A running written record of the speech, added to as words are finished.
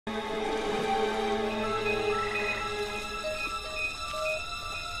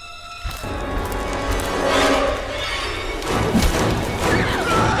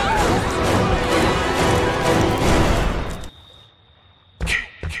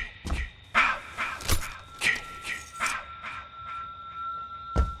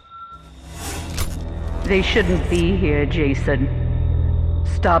They shouldn't be here, Jason.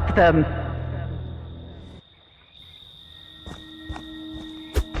 Stop them.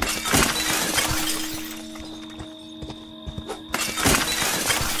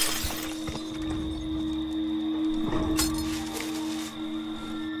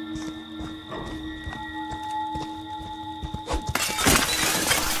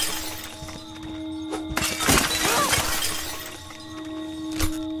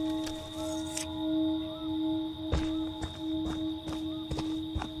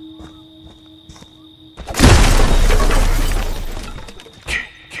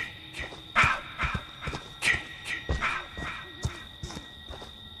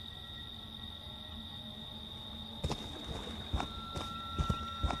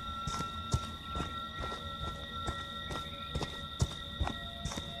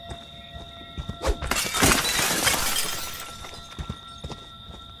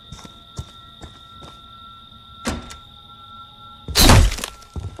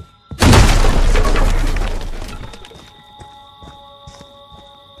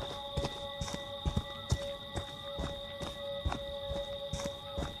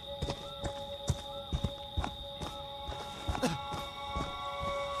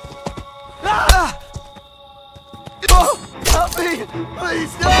 Help me!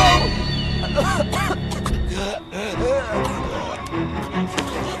 Please, no!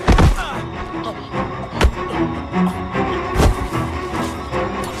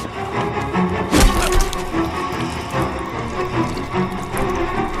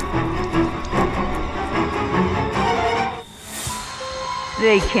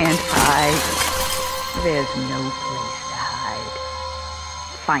 They can't hide. There's no place to hide.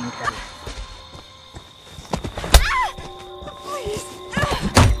 Find them.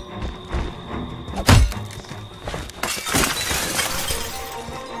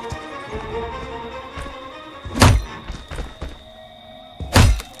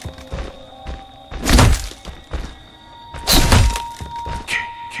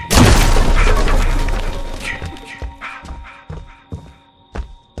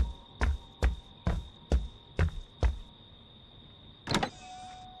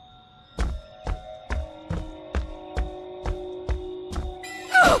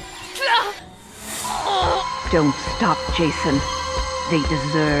 Don't stop, Jason. They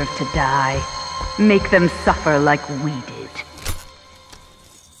deserve to die. Make them suffer like we did.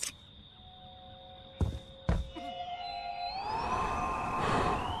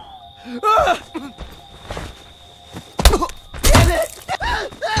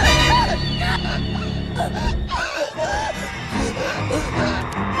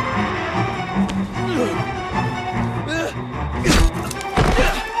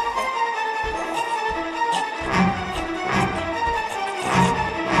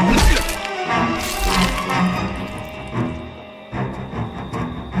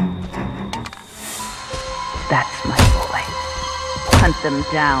 That's my boy. Hunt them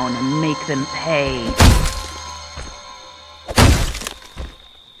down and make them pay.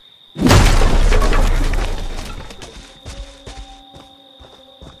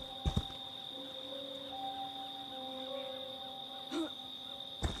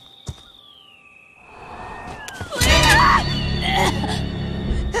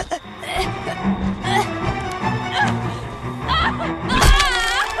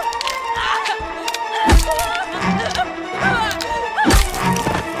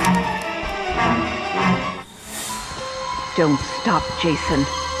 Don't stop, Jason.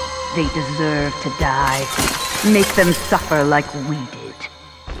 They deserve to die. Make them suffer like we did.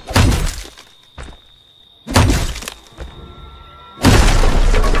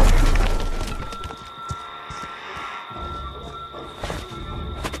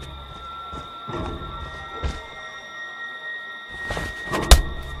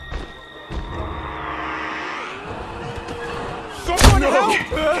 Someone help!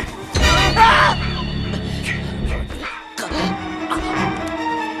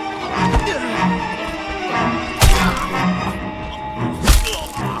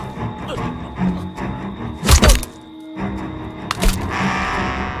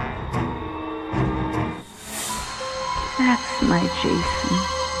 That's my Jason.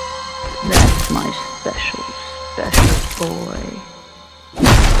 That's my special, special boy.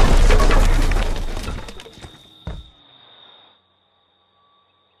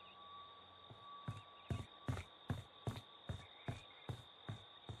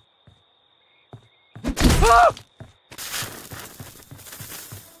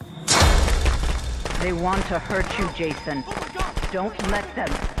 They want to hurt you, Jason. Don't let them.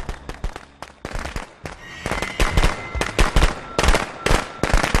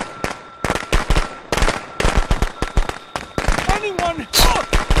 Run!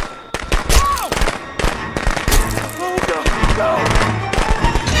 Oh, no!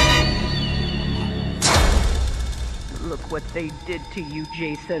 Look what they did to you,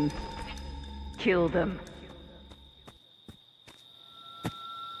 Jason. Kill them.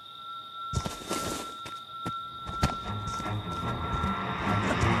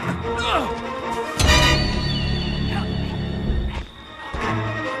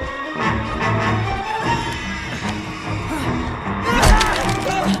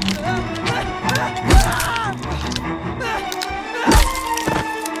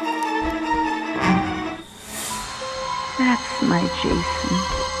 That's my Jason.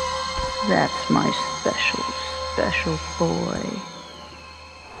 That's my special, special boy.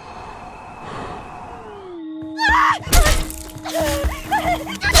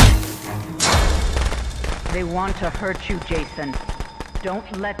 They want to hurt you, Jason.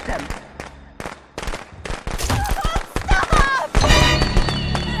 Don't let them.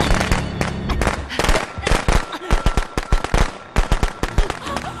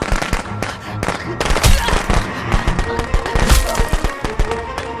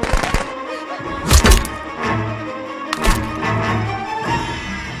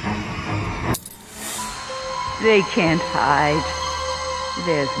 They can't hide.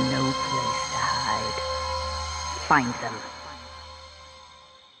 There's no place to hide. Find them.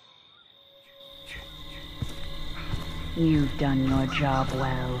 You've done your job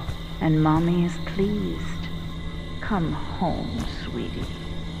well, and Mommy is pleased. Come home, sweetie.